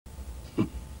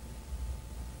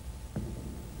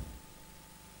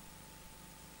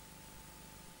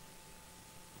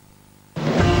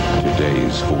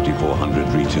4400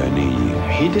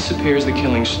 returnee He disappears, the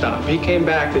killings stop. He came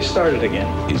back, they started again.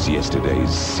 is yesterday's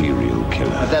serial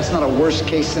killer. If that's not a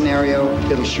worst-case scenario,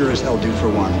 it'll sure as hell do for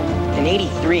one. In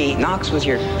 '83, Knox was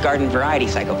your garden variety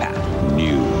psychopath.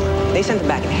 New, They sent him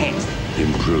back enhanced.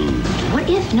 improved, What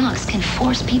if Knox can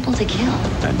force people to kill?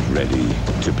 and ready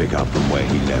to pick up from where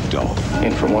he left off.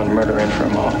 In for one, murder in for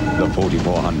them all. The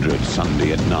 4400,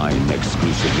 Sunday at 9,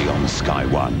 exclusively on Sky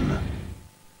One.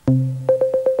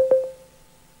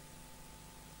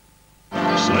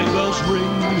 Sleigh bells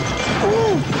ring.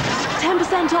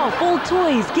 10% off all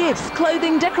toys, gifts,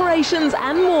 clothing, decorations,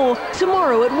 and more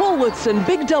tomorrow at Woolworths and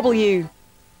Big W.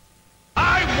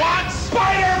 I want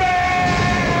Spider-Man!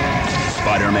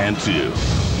 Spider-Man 2.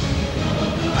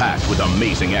 Packed with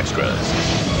amazing extras.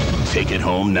 Take it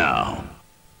home now.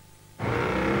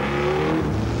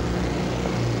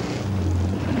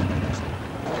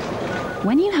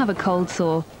 When you have a cold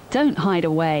sore, don't hide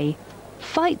away.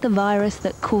 Fight the virus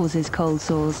that causes cold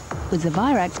sores with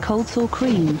Zovirax Cold Sore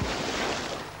Cream.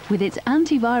 With its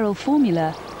antiviral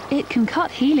formula, it can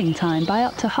cut healing time by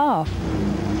up to half.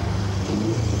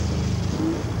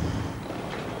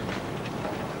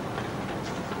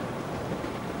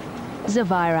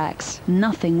 Zovirax.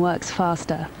 Nothing works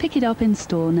faster. Pick it up in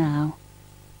store now.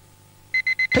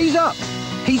 He's up,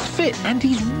 he's fit, and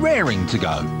he's raring to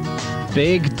go.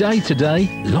 Big day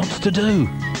today, lots to do.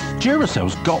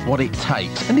 Duracell's got what it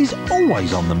takes and is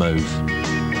always on the move.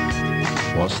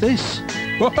 What's this?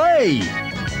 Well, hey!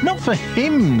 Not for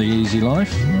him, the easy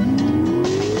life.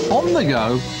 On the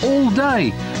go, all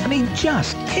day, and he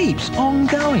just keeps on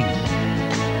going.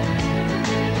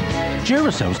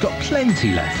 Duracell's got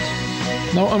plenty left.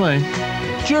 Know what I mean?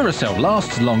 Duracell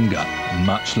lasts longer,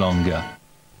 much longer.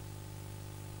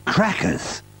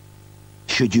 Crackers.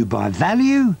 Should you buy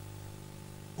value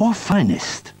or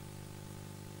finest?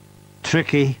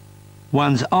 Tricky.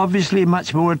 One's obviously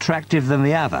much more attractive than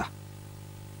the other.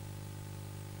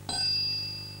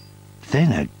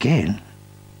 Then again,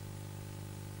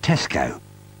 Tesco.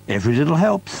 Every little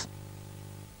helps.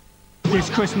 This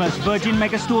Christmas, Virgin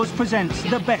Megastores presents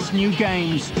the best new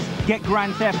games. Get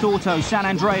Grand Theft Auto San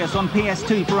Andreas on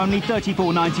PS2 for only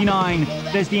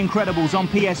 $34.99. There's The Incredibles on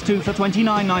PS2 for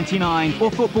 $29.99.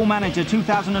 Or Football Manager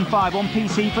 2005 on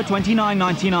PC for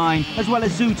 $29.99. As well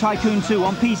as Zoo Tycoon 2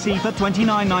 on PC for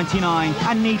 $29.99.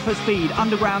 And Need for Speed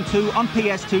Underground 2 on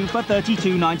PS2 for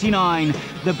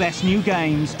 $32.99. The best new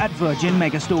games at Virgin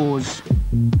Megastores.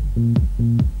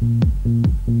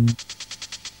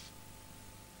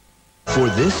 For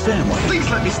this family, Please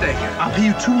let me stay here. I'll pay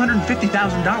you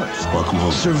 $250,000. welcome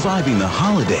home. Surviving the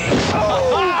holidays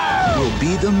will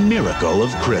be the miracle of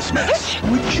Christmas.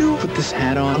 Would you put this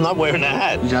hat on? I'm not wearing a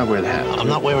hat. You gotta wear the hat. I'm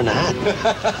not wearing a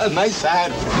hat. Nice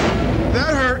hat.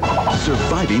 That hurt.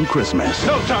 Surviving Christmas.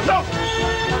 No, Tom, no!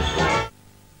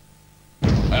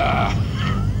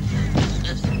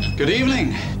 Good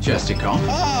evening, Chestikov.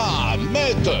 Ah,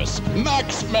 Meltus,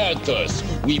 Max Meltus.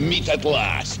 We meet at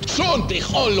last. Soon the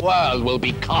whole world will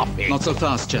be coffee. Not so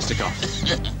fast, Chestikov.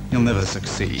 You'll never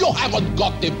succeed. You haven't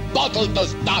got the bottle to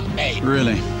stop me.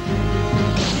 Really?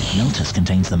 Meltus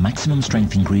contains the maximum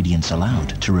strength ingredients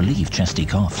allowed to relieve chesty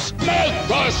coughs.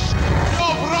 Meltus!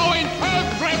 You've ruined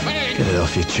everything! Get it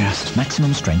off your chest.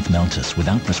 Maximum strength Meltus.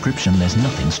 Without prescription, there's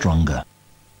nothing stronger.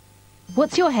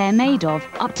 What's your hair made of?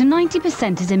 Up to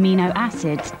 90% is amino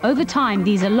acids. Over time,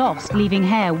 these are lost, leaving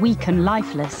hair weak and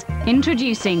lifeless.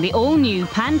 Introducing the all-new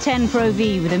Pantene Pro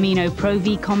V with Amino Pro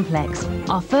V Complex,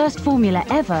 our first formula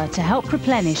ever to help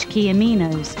replenish key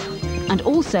aminos. And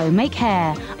also make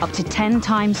hair up to 10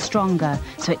 times stronger,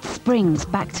 so it springs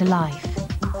back to life.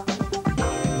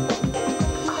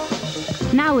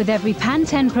 Now with every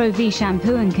Pantene Pro V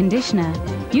shampoo and conditioner,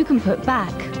 you can put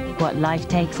back what life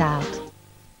takes out.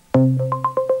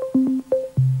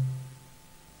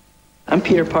 I'm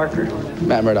Peter Parker.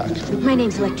 Matt Murdock. My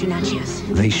name's Electra Nachios.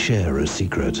 They share a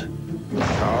secret.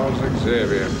 Charles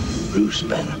Xavier. Bruce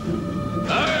Banner.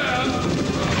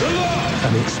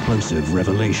 An explosive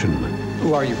revelation.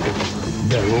 Who are you people?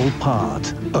 They're all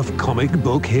part of comic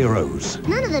book heroes.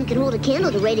 None of them can hold a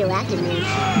candle to radioactive news.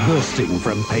 Bursting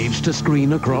from page to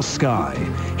screen across Sky,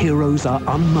 heroes are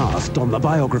unmasked on the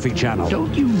Biography Channel.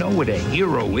 Don't you know what a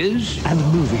hero is? And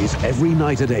movies every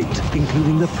night at 8,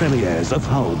 including the premieres of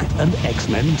Hulk and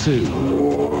X-Men 2.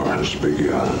 War has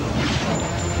begun.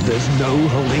 There's no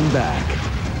holding back.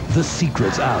 The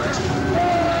secret's out.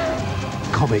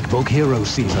 Comic Book Hero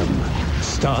Season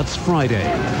starts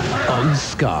Friday on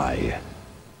Sky.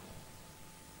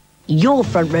 Your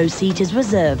front row seat is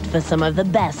reserved for some of the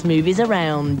best movies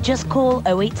around. Just call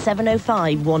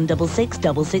 08705 166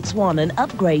 661 and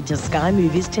upgrade to Sky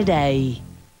Movies today.